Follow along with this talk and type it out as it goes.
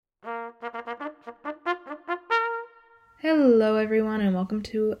Hello everyone and welcome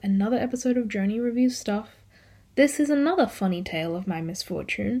to another episode of Journey Reviews Stuff. This is another funny tale of my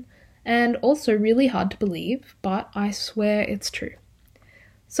misfortune, and also really hard to believe, but I swear it's true.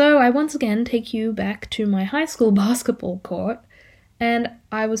 So I once again take you back to my high school basketball court, and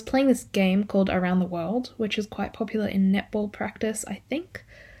I was playing this game called Around the World, which is quite popular in netball practice, I think,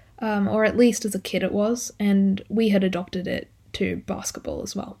 or at least as a kid it was, and we had adopted it to basketball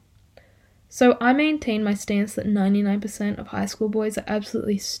as well. So I maintain my stance that 99% of high school boys are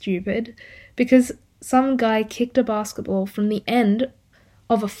absolutely stupid because some guy kicked a basketball from the end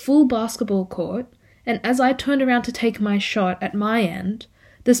of a full basketball court, and as I turned around to take my shot at my end,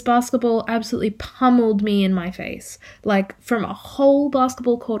 this basketball absolutely pummeled me in my face. Like, from a whole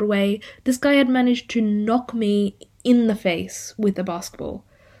basketball court away, this guy had managed to knock me in the face with the basketball.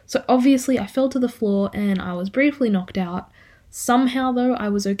 So obviously I fell to the floor and I was briefly knocked out. Somehow, though, I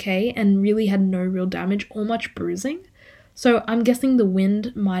was okay and really had no real damage or much bruising. So I'm guessing the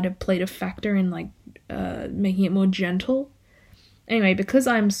wind might have played a factor in, making it more gentle. Anyway, because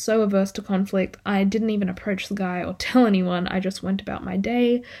I'm so averse to conflict, I didn't even approach the guy or tell anyone. I just went about my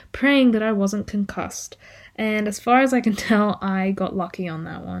day, praying that I wasn't concussed. And as far as I can tell, I got lucky on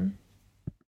that one.